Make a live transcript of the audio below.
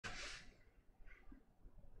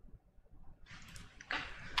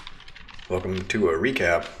Welcome to a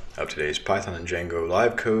recap of today's Python and Django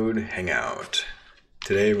live code hangout.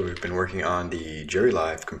 Today we've been working on the Jerry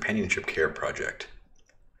Live Companionship Care project.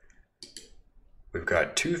 We've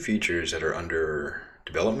got two features that are under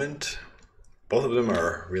development. Both of them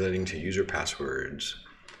are relating to user passwords.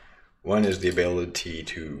 One is the ability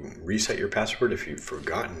to reset your password if you've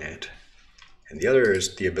forgotten it, and the other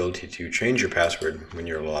is the ability to change your password when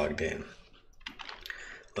you're logged in.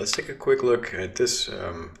 Let's take a quick look at this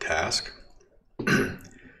task.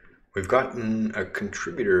 We've gotten a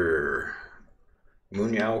contributor.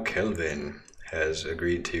 Munyao Kelvin has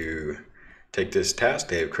agreed to take this task.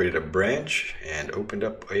 They have created a branch and opened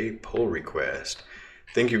up a pull request.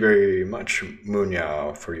 Thank you very much,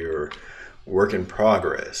 Munyao, for your work in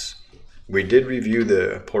progress. We did review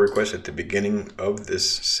the pull request at the beginning of this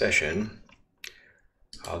session.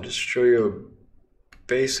 I'll just show you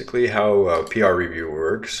basically how PR review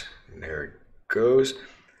works. There it goes.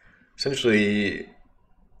 Essentially,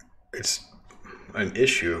 it's an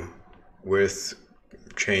issue with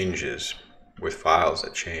changes, with files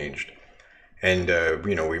that changed. And,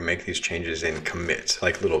 we make these changes in commits,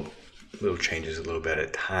 like little changes a little bit at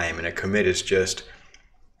a time. And a commit is just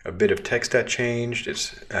a bit of text that changed.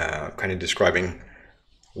 It's kind of describing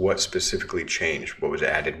what specifically changed, what was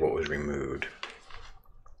added, what was removed.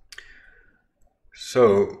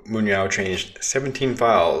 So Munyao changed 17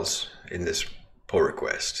 files in this pull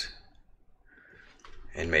request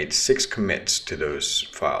and made 6 commits to those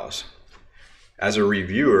files. As a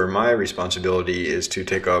reviewer, my responsibility is to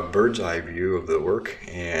take a bird's eye view of the work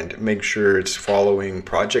and make sure it's following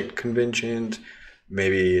project conventions,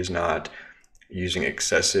 maybe is not using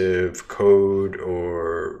excessive code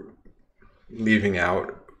or leaving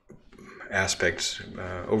out aspects,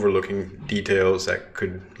 overlooking details that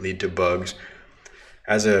could lead to bugs.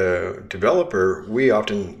 As a developer, we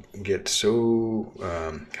often get so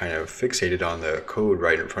kind of fixated on the code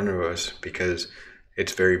right in front of us because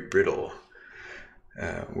it's very brittle.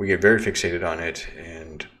 We get very fixated on it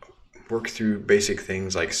and work through basic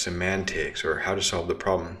things like semantics or how to solve the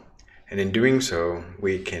problem. And in doing so,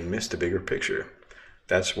 we can miss the bigger picture.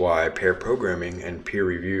 That's why pair programming and peer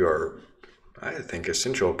review are, I think,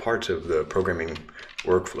 essential parts of the programming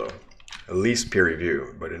workflow. At least peer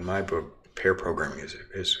review, but in my book, pair programming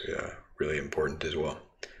is really important as well.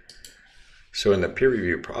 So in the peer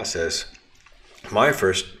review process, my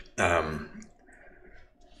first kind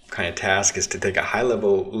of task is to take a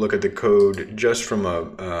high-level look at the code just from a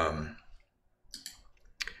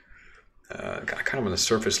kind of on the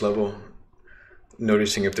surface level,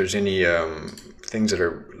 noticing if there's any things that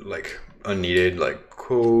are like unneeded, like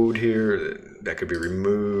code here that could be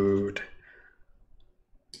removed,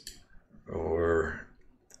 or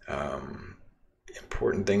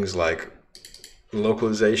important things like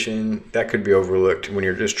localization that could be overlooked when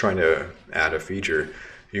you're just trying to add a feature.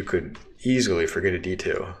 You could easily forget a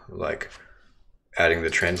detail like adding the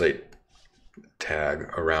translate tag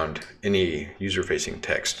around any user-facing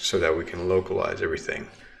text so that we can localize everything.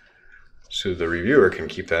 So the reviewer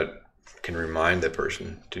can remind the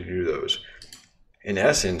person to do those. In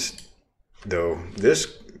essence, though,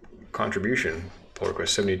 this contribution, pull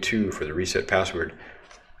request 72 for the reset password,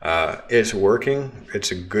 it's working.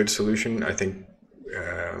 It's a good solution. I think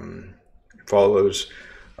it follows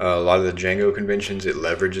a lot of the Django conventions. It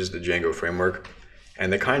leverages the Django framework.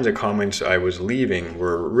 And the kinds of comments I was leaving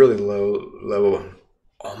were really low level,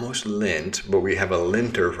 almost lint, but we have a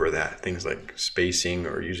linter for that. Things like spacing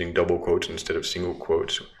or using double quotes instead of single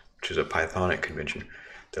quotes, which is a Pythonic convention.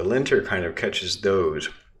 The linter kind of catches those.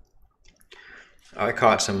 I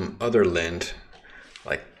caught some other lint,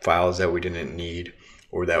 like files that we didn't need,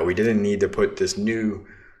 or that we didn't need to put this new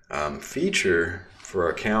feature for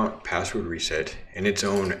account password reset in its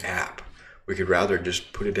own app. We could rather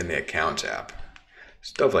just put it in the accounts app.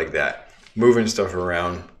 Stuff like that. Moving stuff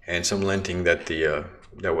around and some linting that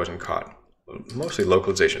that wasn't caught. Mostly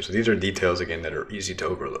localization. So these are details, again, that are easy to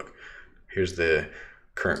overlook. Here's the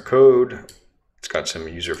current code. It's got some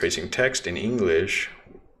user-facing text in English.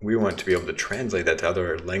 We want to be able to translate that to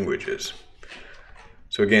other languages.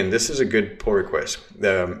 So again, this is a good pull request.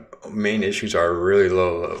 The main issues are really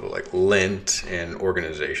low level, like lint and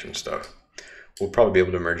organization stuff. We'll probably be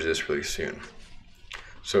able to merge this really soon.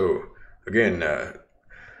 So again,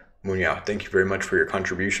 Munyao, thank you very much for your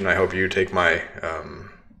contribution. I hope you take my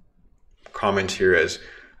comments here as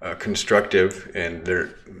constructive, and they're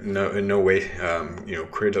in no way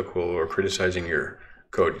critical or criticizing your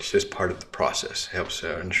code. It's just part of the process. It helps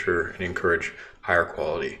ensure and encourage higher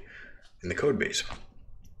quality in the code base.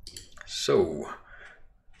 So,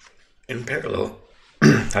 in parallel,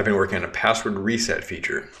 I've been working on a password reset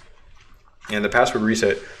feature. And the password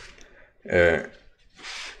reset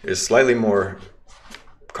is slightly more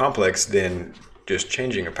complex than just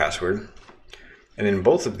changing a password. And in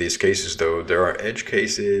both of these cases, though, there are edge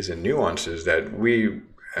cases and nuances that we,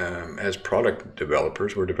 as product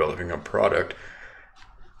developers, we're developing a product,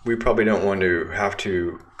 we probably don't want to have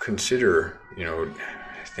to consider,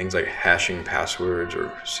 things like hashing passwords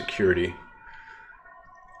or security,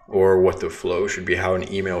 or what the flow should be, how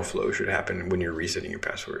an email flow should happen when you're resetting your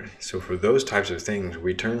password. So for those types of things,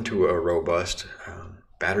 we turn to a robust,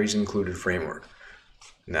 batteries included framework.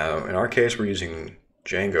 Now, in our case, we're using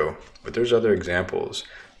Django, but there's other examples.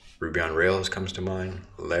 Ruby on Rails comes to mind,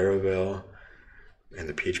 Laravel, and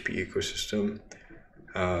the PHP ecosystem.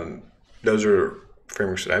 Those are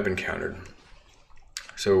frameworks that I've encountered.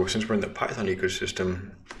 So since we're in the Python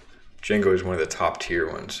ecosystem, Django is one of the top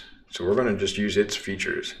tier ones. So we're going to just use its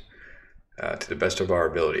features to the best of our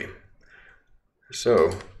ability.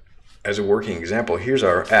 So as a working example, here's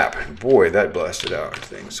our app. Boy, that blasted out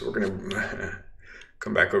things. So we're going to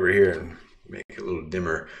come back over here and make it a little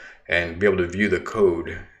dimmer and be able to view the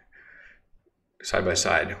code side by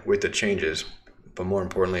side with the changes. But more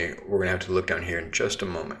importantly, we're going to have to look down here in just a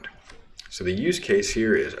moment. So the use case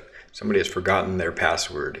here is somebody has forgotten their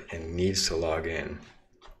password and needs to log in.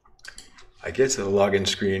 I get to the login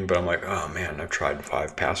screen, but I'm like, oh man, I've tried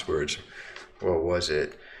 5 passwords. What was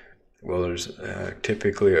it? Well, there's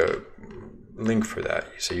typically a link for that.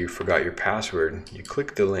 So you forgot your password. You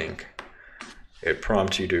click the link. It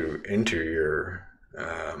prompts you to enter your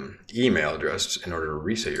email address in order to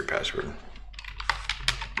reset your password.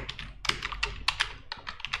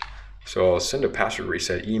 So I'll send a password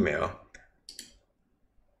reset email.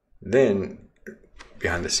 Then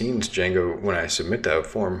behind the scenes, Django, when I submit that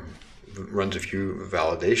form, runs a few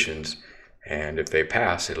validations, and if they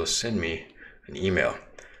pass, it'll send me an email.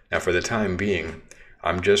 Now for the time being,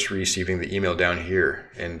 I'm just receiving the email down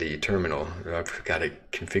here in the terminal. I've got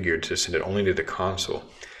it configured to send it only to the console.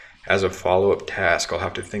 As a follow-up task, I'll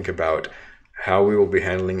have to think about how we will be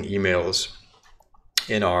handling emails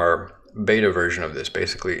in our beta version of this,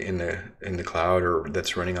 basically in the cloud, or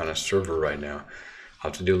that's running on a server right now. I'll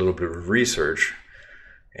have to do a little bit of research,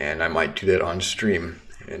 and I might do that on stream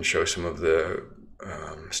and show some of the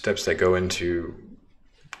steps that go into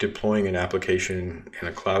deploying an application in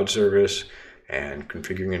a cloud service and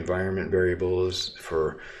configuring environment variables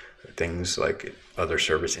for things like other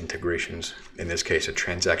service integrations, in this case a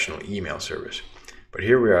transactional email service. But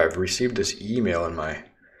here we are, I've received this email in my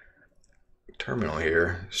terminal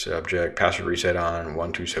here, subject password reset on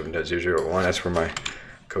 127.0.0.1. That's where my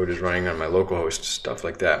code is running on my local host, stuff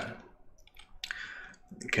like that.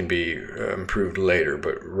 It can be improved later,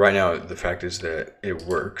 but right now the fact is that it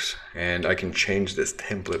works, and I can change this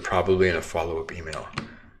template probably in a follow-up email,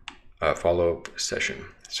 follow-up session.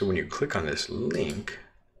 So when you click on this link,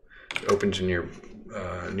 it opens in your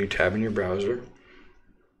new tab in your browser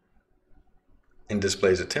and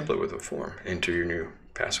displays a template with a form. Enter your new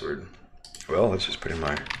password. Well, let's just put in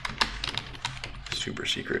my super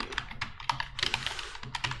secret,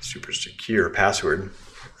 super secure password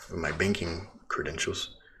with my banking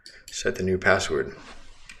credentials. Set the new password.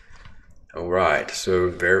 All right, so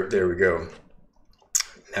there we go.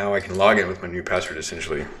 Now I can log in with my new password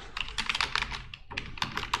essentially.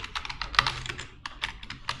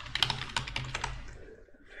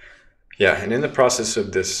 Yeah, and in the process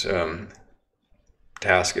of this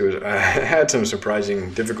task, I had some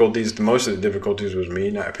surprising difficulties. Most of the difficulties was me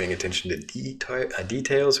not paying attention to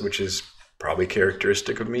details, which is probably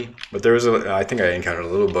characteristic of me. But there was I think I encountered a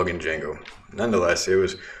little bug in Django. Nonetheless, it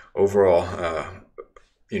was overall,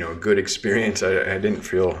 a good experience. I didn't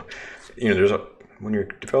feel, when you're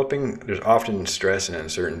developing, there's often stress and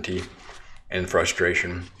uncertainty and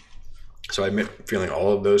frustration. So I admit feeling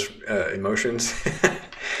all of those emotions,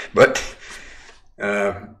 but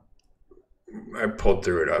I pulled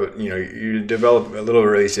through it. You develop a little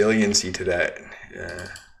resiliency to that.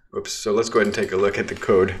 Oops. So let's go ahead and take a look at the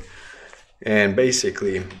code. And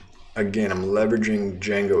basically, again, I'm leveraging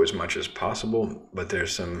Django as much as possible, but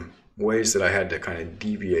there's some ways that I had to kind of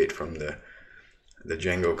deviate from the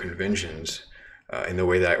Django conventions in the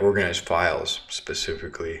way that I organize files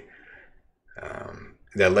specifically.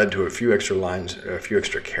 That led to a few extra lines, a few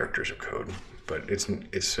extra characters of code, but it's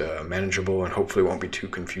manageable and hopefully won't be too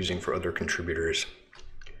confusing for other contributors.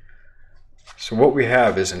 So what we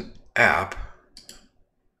have is an app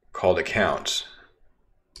called Accounts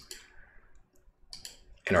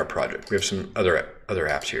in our project. We have some other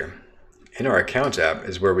apps here. In our Accounts app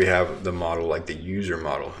is where we have the model, like the user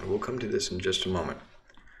model. And we'll come to this in just a moment.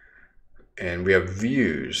 And we have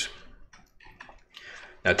views.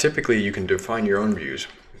 Now typically you can define your own views.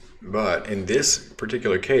 But in this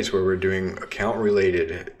particular case where we're doing account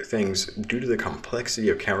related things, due to the complexity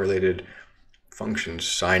of account related functions,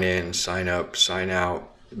 sign in, sign up, sign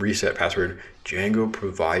out, reset password, Django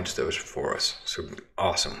provides those for us. So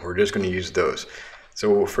awesome. We're just going to use those.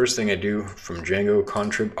 So first thing I do from Django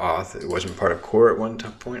contrib auth, it wasn't part of core at one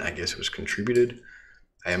point. I guess it was contributed.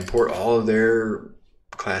 I import all of their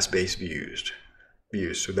class-based views.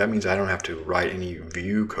 So that means I don't have to write any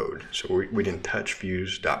view code. So we didn't touch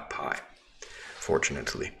views.py,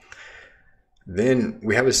 fortunately. Then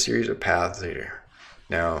we have a series of paths here.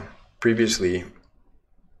 Now, previously,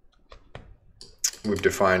 we've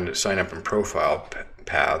defined sign up and profile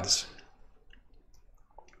paths.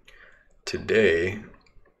 Today,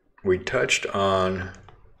 we touched on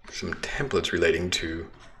some templates relating to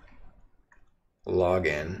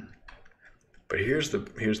login, but here's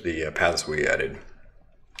the paths we added.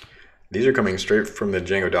 These are coming straight from the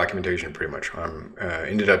Django documentation pretty much.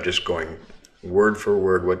 Ended up just going word for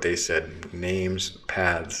word what they said, names,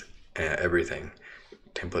 paths, everything,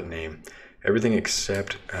 template name, everything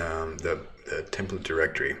except the template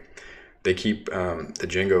directory. They keep the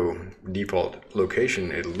Django default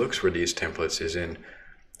location. It looks for these templates is in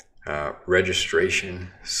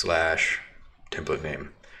registration / template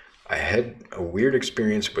name. I had a weird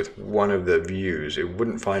experience with one of the views. It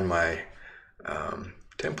wouldn't find my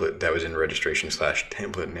template that was in registration /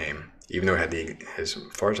 template name, even though it had as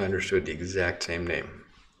far as I understood, the exact same name.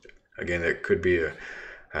 Again, that could be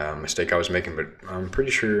a mistake I was making, but I'm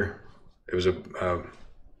pretty sure it was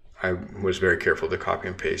I was very careful to copy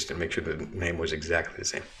and paste and make sure the name was exactly the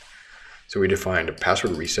same. So we defined a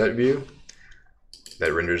password reset view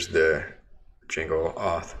that renders the Django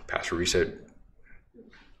auth password reset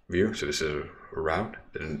view. So this is a route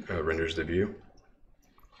that renders the view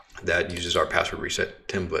that uses our password reset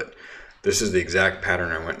template. This is the exact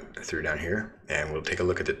pattern I went through down here, and we'll take a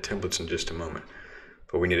look at the templates in just a moment.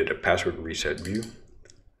 But we needed a password reset view.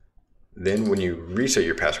 Then when you reset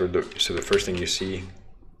your password, so the first thing you see,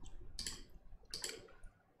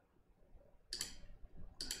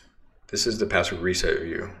 this is the password reset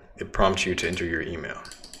view. It prompts you to enter your email.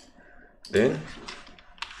 Then,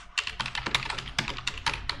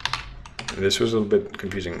 this was a little bit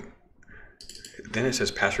confusing. Then it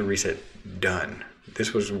says password reset done.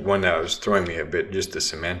 This was one that was throwing me a bit, just the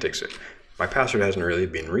semantics. My password hasn't really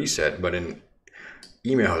been reset, but an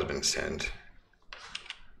email has been sent.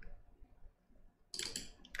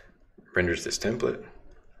 Renders this template,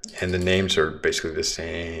 and the names are basically the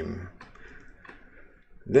same.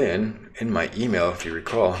 Then, in my email, if you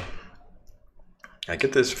recall, I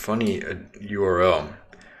get this funny URL,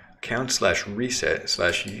 account / reset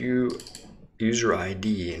 / user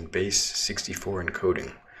ID in base 64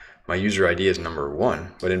 encoding. My user ID is number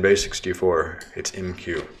 1, but in base 64, it's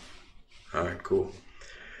MQ. All right, cool.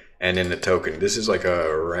 And then the token. This is like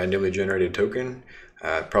a randomly generated token.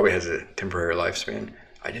 Probably has a temporary lifespan.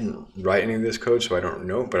 I didn't write any of this code, so I don't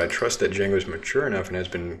know, but I trust that Django is mature enough and has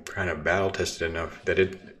been kind of battle tested enough that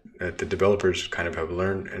the developers kind of have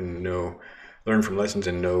learned from lessons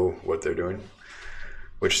and know what they're doing,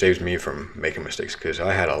 which saves me from making mistakes, because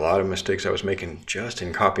I had a lot of mistakes I was making just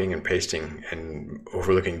in copying and pasting and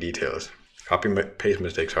overlooking details. Copy and paste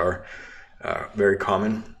mistakes are very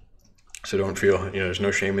common, so don't feel, there's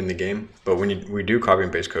no shame in the game. But when we do copy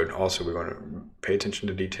and paste code, also we want to pay attention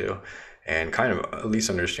to detail and kind of at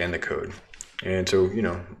least understand the code. And so,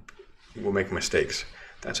 we'll make mistakes.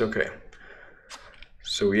 That's okay.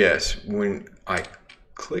 So yes, when I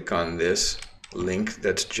click on this link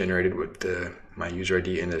that's generated with my user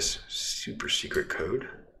ID in this super secret code,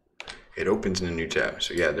 it opens in a new tab.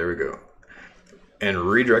 So yeah, there we go. And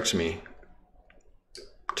redirects me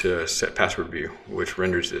to set password view, which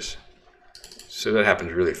renders this. So that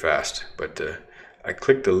happens really fast, but I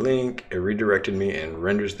clicked the link, it redirected me and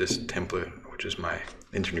renders this template, which is my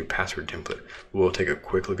enter new password template. We'll take a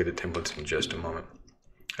quick look at the templates in just a moment.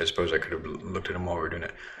 I suppose I could have looked at them while we were doing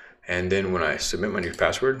it. And then when I submit my new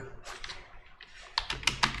password,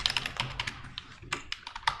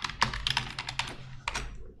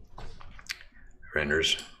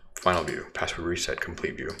 renders final view, password reset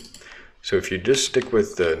complete view. So if you just stick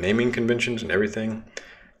with the naming conventions and everything,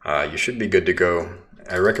 you should be good to go.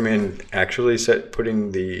 I recommend actually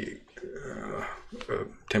putting the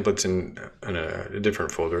templates in a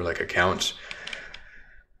different folder, like accounts,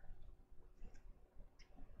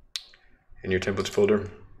 in your templates folder.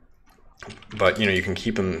 But you can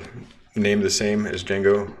keep them named the same as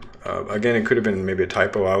Django. Again, it could have been maybe a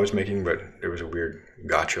typo I was making, but there was a weird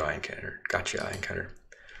gotcha I encountered.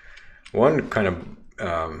 One kind of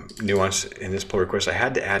nuance in this pull request, I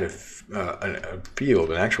had to add a field,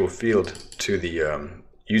 an actual field to the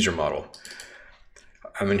user model.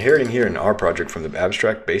 I'm inheriting here in our project from the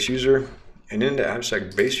abstract base user, and in the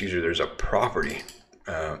abstract base user, there's a property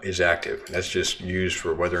is active. That's just used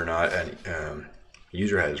for whether or not a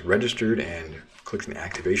user has registered and clicked an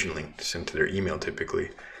activation link sent to their email typically.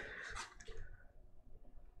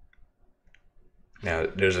 Now,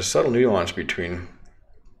 there's a subtle nuance between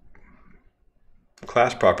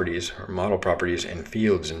class properties or model properties and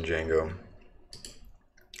fields in Django.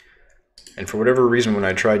 And for whatever reason, when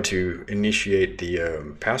I tried to initiate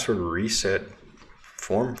the password reset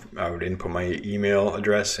form, I would input my email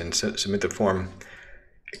address and submit the form.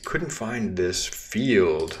 It couldn't find this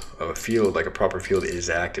field of a field like a proper field is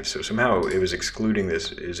active. So somehow it was excluding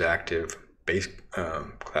this is active base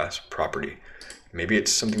class property. Maybe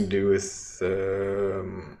it's something to do with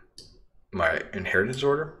my inheritance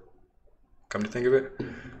order, come to think of it.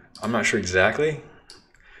 I'm not sure exactly,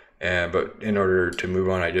 but in order to move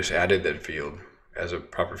on, I just added that field as a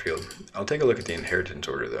proper field. I'll take a look at the inheritance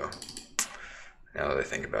order though, now that I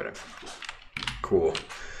think about it. Cool.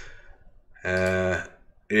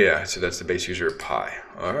 Yeah, so that's the base user pi.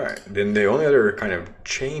 All right, then the only other kind of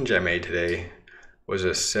change I made today was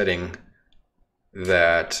a setting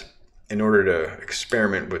that in order to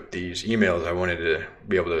experiment with these emails, I wanted to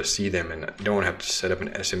be able to see them and don't want to have to set up an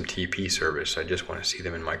SMTP service. I just want to see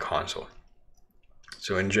them in my console.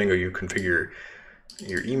 So in Django, you configure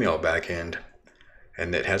your email backend,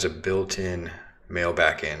 and it has a built-in mail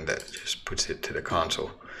backend that just puts it to the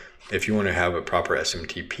console. If you want to have a proper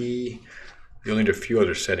SMTP, you'll need a few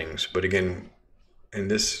other settings. But again, in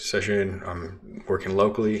this session, I'm working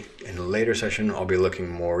locally. In a later session, I'll be looking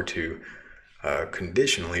more to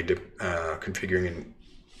conditionally configuring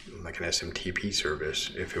like an SMTP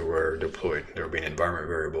service. If it were deployed, there would be an environment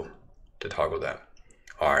variable to toggle that.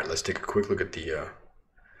 All right, let's take a quick look at the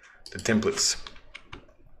templates.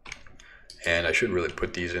 And I should really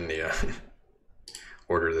put these in the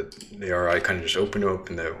order that they are. I kind of just opened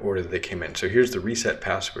up in the order that they came in. So here's the reset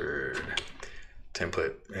password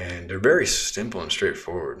template, and they're very simple and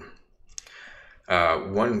straightforward.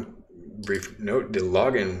 One brief note, the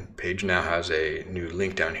login page now has a new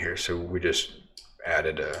link down here, so we just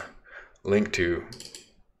added a link to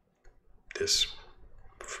this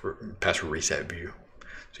password reset view.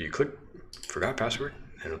 So you click forgot password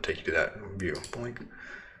and it'll take you to that view. Blink.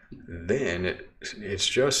 Then it's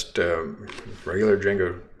just regular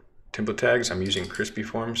Django template tags. I'm using crispy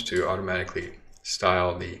forms to automatically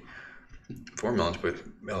style the form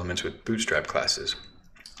elements with bootstrap classes.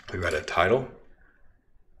 We've got a title,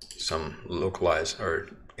 some localized or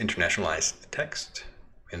internationalized text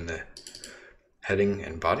in the heading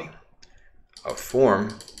and body, a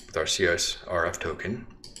form with our CSRF token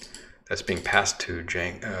that's being passed to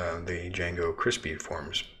the Django Crispy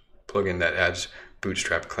Forms plugin that adds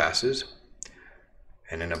bootstrap classes,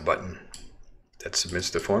 and then a button that submits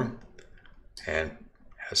the form and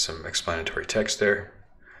has some explanatory text there,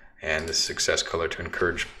 and the success color to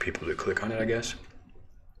encourage people to click on it, I guess.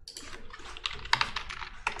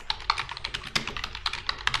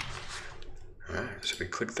 All right, so we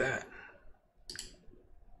click that.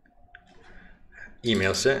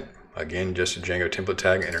 Email sent. Again, just a Django template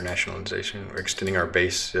tag, internationalization. We're extending our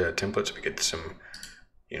base templates. We get some,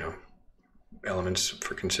 elements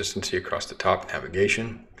for consistency across the top,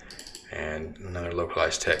 navigation, and another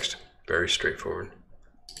localized text. Very straightforward.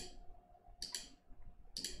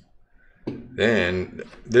 Then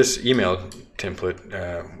this email template,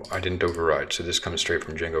 I didn't override, so this comes straight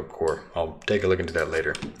from Django core. I'll take a look into that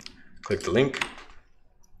later. Click the link,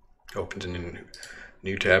 opens a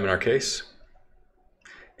new tab in our case.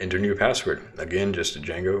 Enter new password. Again, just a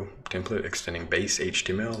Django template extending base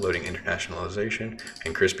HTML, loading internationalization,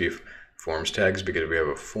 and crispy forms tags because we have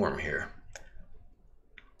a form here.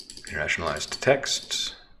 Internationalized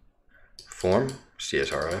texts, form,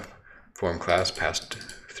 CSRF, form class passed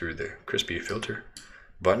through the crispy filter,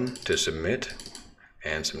 button to submit,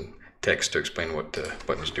 and some text to explain what the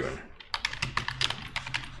button's doing.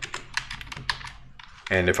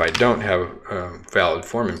 And if I don't have valid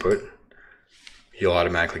form input, you'll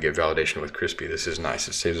automatically get validation with Crispy. This is nice.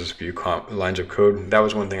 It saves us a few lines of code. That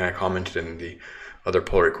was one thing I commented in the other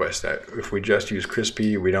pull request, that if we just use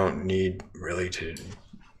Crispy, we don't need really to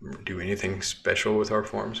do anything special with our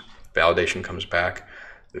forms. Validation comes back.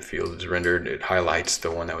 The field is rendered. It highlights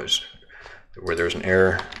the one that was where there's an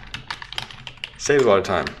error. It saves a lot of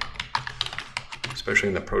time, especially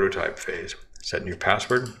in the prototype phase. Set new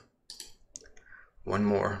password. One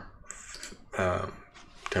more.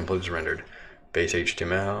 Template is rendered. Base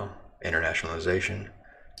HTML, internationalization,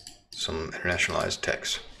 some internationalized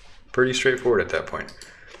text. Pretty straightforward at that point.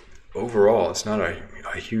 Overall, it's not a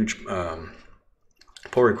huge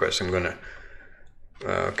pull requests. I'm going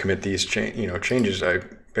to commit these changes. I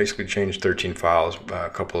basically changed 13 files. A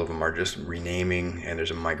couple of them are just renaming, and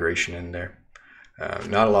there's a migration in there.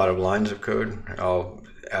 Not a lot of lines of code. I'll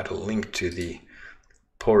add a link to the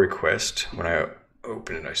pull request when I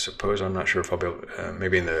open it, I suppose. I'm not sure if I'll be able to,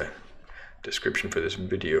 maybe in the description for this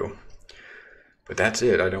video. But that's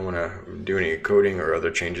it. I don't want to do any coding or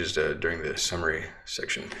other changes during the summary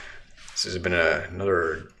section. This has been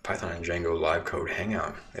another Python and Django live code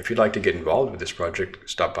hangout. If you'd like to get involved with this project,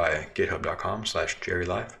 stop by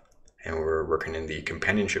github.com/jerrylive, and we're working in the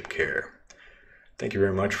companionship care. Thank you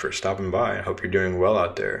very much for stopping by. I hope you're doing well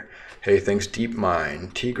out there. Hey, thanks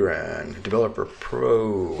DeepMind, Tigran, Developer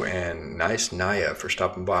Pro, and Nice Naya for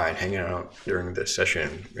stopping by and hanging out during the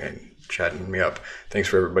session and chatting me up. Thanks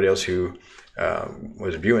for everybody else who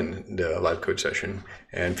was viewing the live code session.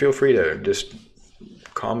 And feel free to just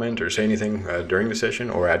comment or say anything during the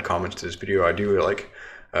session, or add comments to this video. I do like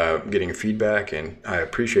getting feedback, and I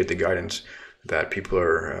appreciate the guidance that people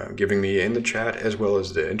are giving me in the chat, as well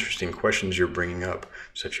as the interesting questions you're bringing up,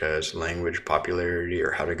 such as language popularity,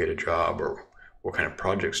 or how to get a job, or what kind of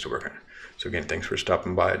projects to work on. So again, thanks for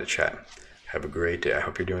stopping by to chat. Have a great day. I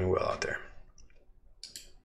hope you're doing well out there.